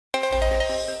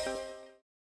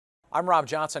I'm Rob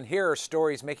Johnson. Here are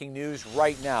stories making news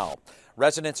right now.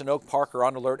 Residents in Oak Park are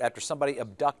on alert after somebody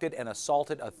abducted and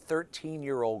assaulted a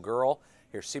 13-year-old girl.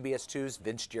 Here's CBS 2's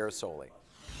Vince Gerasoli.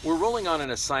 We're rolling on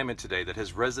an assignment today that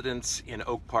has residents in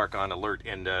Oak Park on alert,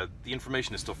 and the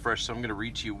information is still fresh, so I'm going to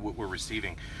read to you what we're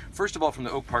receiving. First of all, from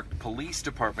the Oak Park Police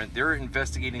Department, they're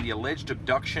investigating the alleged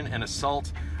abduction and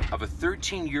assault of a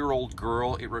 13-year-old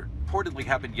girl. It reportedly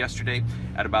happened yesterday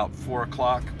at about 4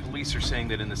 o'clock. Police are saying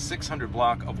that in the 600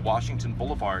 block of Washington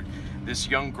Boulevard, this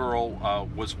young girl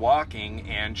was walking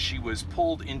and she was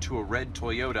pulled into a red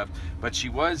Toyota, but she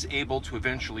was able to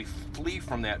eventually flee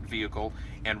from that vehicle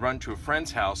and run to a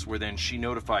friend's house, where then she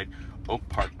notified Oak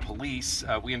Park Police.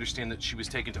 We understand that she was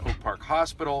taken to Oak Park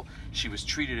Hospital. She was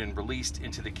treated and released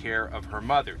into the care of her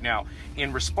mother. Now,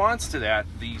 in response to that,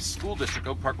 the school district,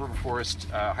 Oak Park River Forest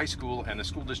High School, and the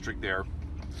school district there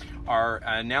are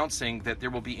announcing that there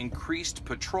will be increased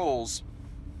patrols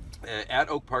at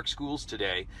Oak Park schools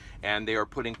today, and they are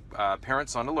putting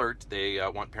parents on alert. They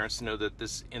want parents to know that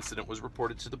this incident was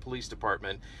reported to the police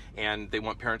department, and they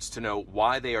want parents to know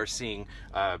why they are seeing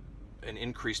an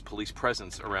increased police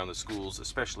presence around the schools,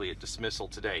 especially at dismissal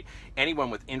today.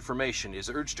 Anyone with information is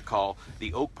urged to call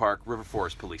the Oak Park River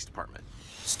Forest Police Department.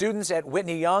 Students at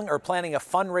Whitney Young are planning a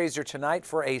fundraiser tonight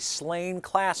for a slain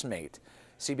classmate.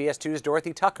 CBS 2's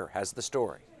Dorothy Tucker has the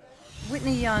story.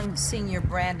 Whitney Young senior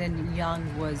Brandon Young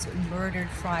was murdered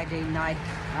Friday night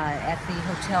at the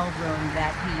hotel room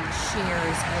that he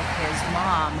shares with his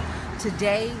mom.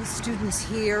 Today, students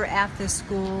here at the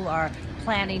school are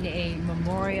planning a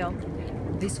memorial.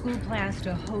 The school plans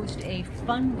to host a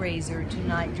fundraiser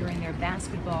tonight during their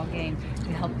basketball game to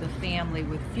help the family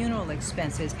with funeral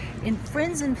expenses. And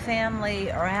friends and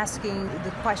family are asking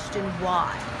the question,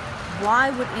 why?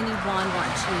 Why would anyone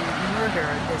want to murder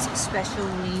this special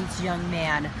needs young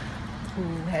man who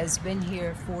has been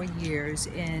here for years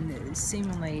and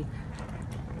seemingly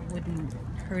wouldn't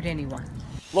hurt anyone?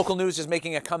 Local news is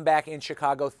making a comeback in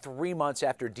Chicago 3 months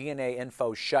after DNA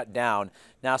Info shut down.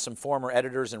 Now some former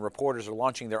editors and reporters are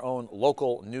launching their own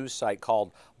local news site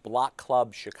called Block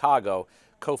Club Chicago.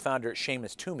 Co-founder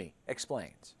Seamus Toomey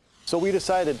explains. So we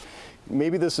decided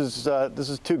maybe this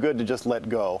is too good to just let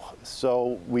go.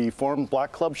 So we formed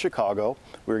Block Club Chicago.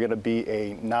 We were going to be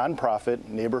a nonprofit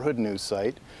neighborhood news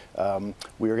site.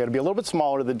 We were going to be a little bit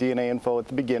smaller than DNA Info at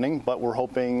the beginning, but we're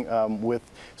hoping with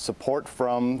support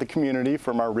from the community,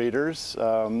 from our readers,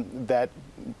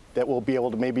 that we'll be able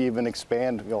to maybe even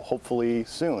expand, hopefully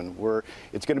soon.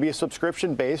 It's going to be a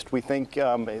subscription based. We think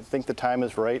I think the time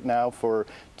is right now for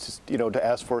to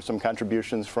ask for some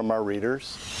contributions from our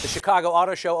readers. The Chicago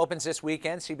Auto Show opens this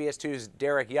weekend. CBS 2's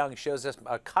Derek Young shows us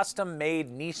a custom-made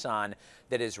Nissan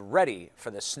that is ready for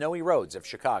the snowy roads of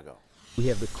Chicago. We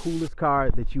have the coolest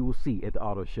car that you will see at the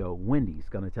auto show. Wendy's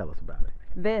going to tell us about it.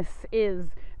 This is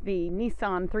the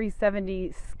Nissan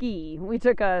 370 Ski. We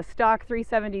took a stock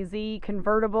 370Z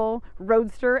convertible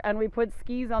roadster and we put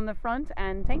skis on the front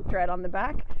and tank tread on the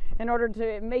back in order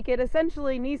to make it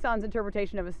essentially Nissan's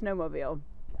interpretation of a snowmobile.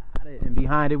 Got it. And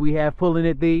behind it we have pulling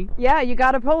it the... Yeah, you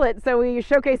got to pull it. So we're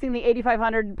showcasing the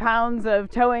 8,500 pounds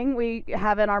of towing. We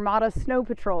have an Armada Snow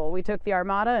Patrol. We took the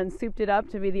Armada and souped it up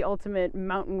to be the ultimate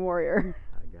mountain warrior.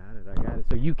 I got it.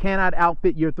 So you cannot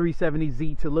outfit your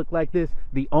 370Z to look like this.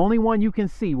 The only one you can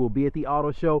see will be at the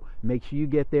auto show. Make sure you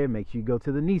get there. Make sure you go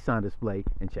to the Nissan display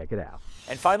and check it out.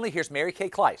 And finally, here's Mary Kay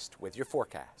Kleist with your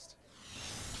forecast.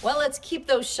 Well, let's keep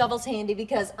those shovels handy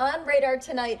because on radar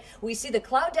tonight, we see the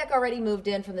cloud deck already moved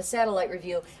in from the satellite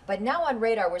review. But now on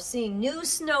radar, we're seeing new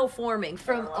snow forming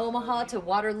from Omaha to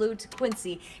Waterloo to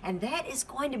Quincy. And that is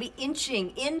going to be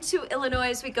inching into Illinois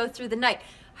as we go through the night.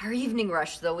 Our evening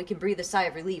rush, though, we can breathe a sigh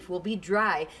of relief, will be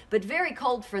dry, but very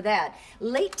cold for that.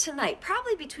 Late tonight,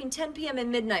 probably between 10 p.m.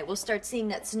 and midnight, we'll start seeing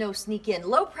that snow sneak in.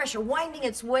 Low pressure winding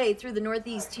its way through the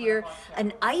northeast here.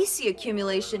 An icy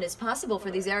accumulation is possible for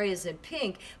these areas in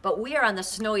pink, but we are on the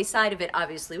snowy side of it,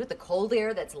 obviously, with the cold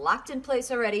air that's locked in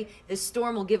place already. This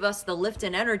storm will give us the lift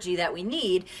and energy that we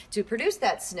need to produce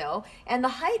that snow, and the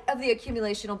height of the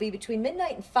accumulation will be between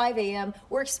midnight and 5 a.m.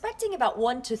 We're expecting about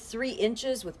 1 to 3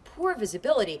 inches with poor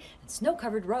visibility and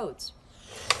snow-covered roads.